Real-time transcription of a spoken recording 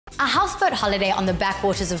A houseboat holiday on the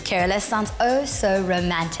backwaters of Kerala sounds oh so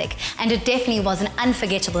romantic, and it definitely was an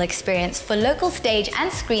unforgettable experience for local stage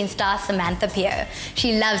and screen star Samantha Peo.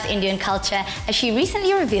 She loves Indian culture, as she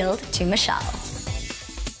recently revealed to Mishal.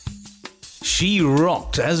 She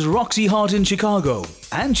rocked as Roxy Hart in Chicago,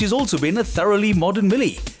 and she's also been a thoroughly modern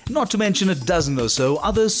Millie, not to mention a dozen or so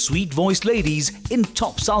other sweet-voiced ladies in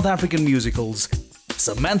top South African musicals.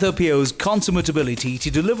 Samantha Peo's consummate ability to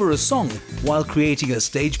deliver a song while creating a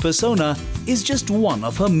stage persona is just one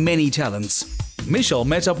of her many talents. Mishal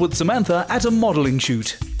met up with Samantha at a modelling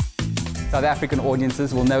shoot. South African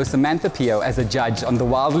audiences will know Samantha Peo as a judge on the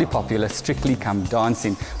wildly popular Strictly Come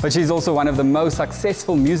Dancing, but she's also one of the most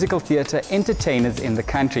successful musical theatre entertainers in the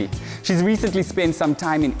country. She's recently spent some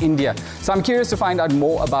time in India, so I'm curious to find out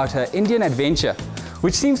more about her Indian adventure,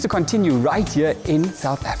 which seems to continue right here in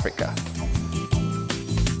South Africa.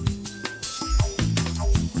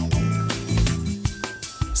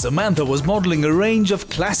 Samantha was modelling a range of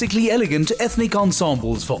classically elegant ethnic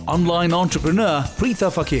ensembles for online entrepreneur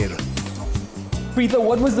Preetha Fakir. Preetha,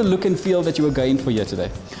 what was the look and feel that you were going for here today?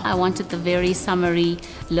 I wanted the very summery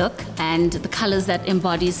look and the colors that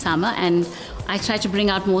embody summer, and I tried to bring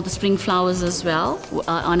out more the spring flowers as well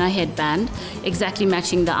on our headband, exactly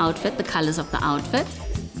matching the outfit, the colors of the outfit.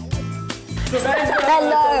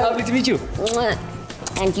 Hello! Lovely to meet you.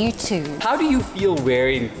 And you too. How do you feel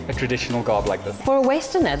wearing a traditional garb like this? For a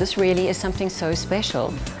Westerner, this really is something so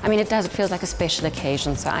special. I mean, it feels like a special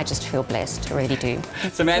occasion, so I just feel blessed, I really do.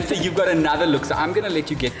 Samantha, you've got another look, so I'm going to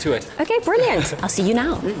let you get to it. Okay, brilliant. I'll see you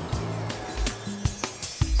now.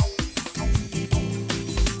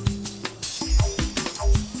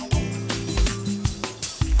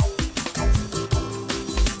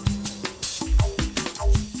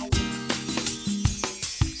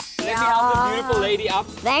 Let me help the beautiful lady up.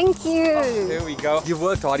 Thank you. Oh, there we go. You've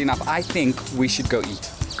worked hard enough. I think we should go eat.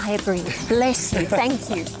 I agree. Bless you. Thank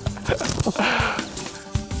you.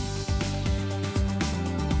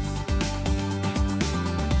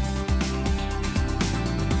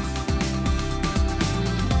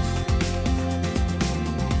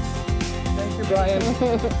 Thank you, Brian.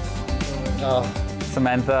 Oh,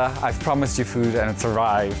 Samantha, I've promised you food and it's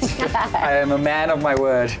arrived. I am a man of my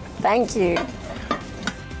word. Thank you.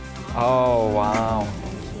 Oh, wow.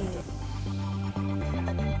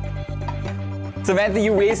 Samantha,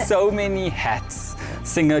 you wear so many hats.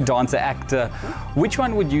 Singer, dancer, actor. Which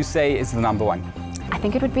one would you say is the number one? I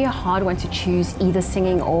think it would be a hard one to choose, either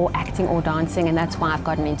singing or acting or dancing, and that's why I've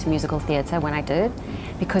gotten into musical theatre when I did,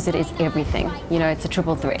 because it is everything. You know, it's a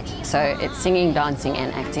triple threat. So it's singing, dancing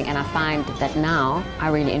and acting, and I find that now I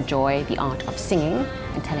really enjoy the art of singing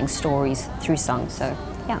and telling stories through song. So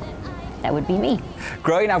yeah, that would be me.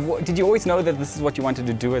 Growing up, did you always know that this is what you wanted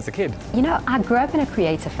to do as a kid? You know, I grew up in a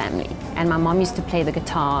creative family, and my mom used to play the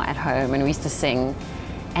guitar at home and we used to sing.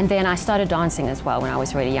 And then I started dancing as well when I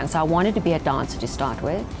was really young, so I wanted to be a dancer to start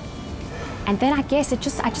with. And then I guess I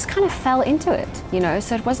just kind of fell into it, you know,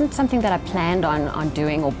 so it wasn't something that I planned on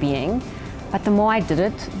doing or being, but the more I did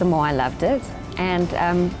it, the more I loved it, and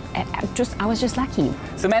I was just lucky.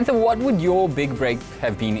 Samantha, what would your big break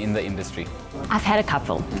have been in the industry? I've had a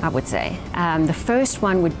couple, I would say. The first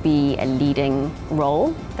one would be a leading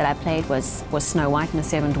role that I played was Snow White and the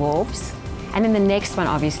Seven Dwarfs. And then the next one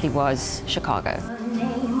obviously was Chicago. The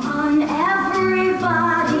name on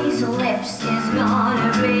everybody's lips is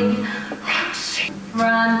gonna be Roxy.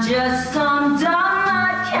 From just some dumb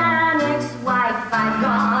mechanic's wife, I'm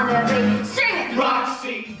gonna be singing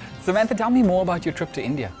Roxy. Samantha, tell me more about your trip to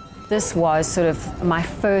India. This was sort of my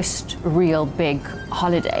first real big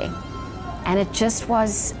holiday. And it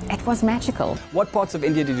was magical. What parts of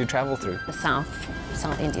India did you travel through? The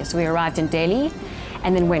South India. So we arrived in Delhi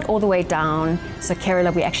and then went all the way down. So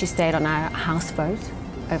Kerala, we actually stayed on our houseboat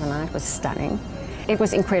overnight. It was stunning. It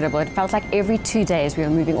was incredible. It felt like every 2 days we were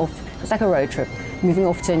moving off. It was like a road trip, moving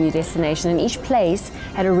off to a new destination. And each place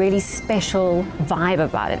had a really special vibe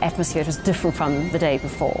about it. Atmosphere. It was different from the day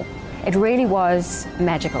before. It really was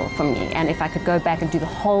magical for me, and if I could go back and do the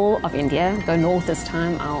whole of India, go north this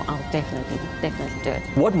time, I'll definitely do it.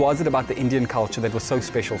 What was it about the Indian culture that was so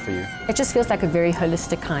special for you? It just feels like a very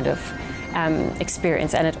holistic kind of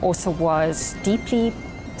experience, and it also was deeply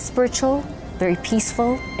spiritual, very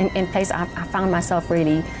peaceful in place. I found myself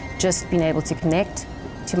really just being able to connect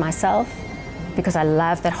to myself, because I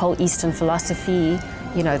love that whole Eastern philosophy,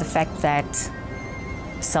 you know, the fact that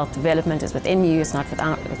self-development is within you, it's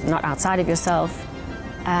not outside of yourself.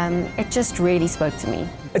 It just really spoke to me.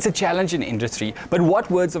 It's a challenging industry, but what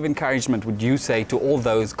words of encouragement would you say to all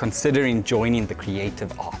those considering joining the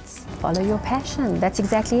creative arts? follow your passion. That's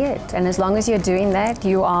exactly it. And as long as you're doing that,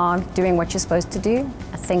 you are doing what you're supposed to do.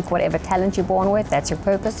 I think whatever talent you're born with, that's your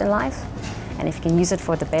purpose in life. And if you can use it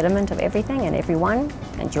for the betterment of everything and everyone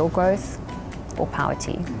and your growth, all power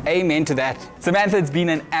to you. Amen to that. Samantha, it's been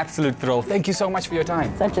an absolute thrill. Thank you so much for your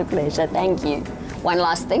time. Such a pleasure. Thank you. One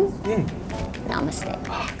last thing. Namaste.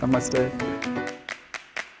 Namaste.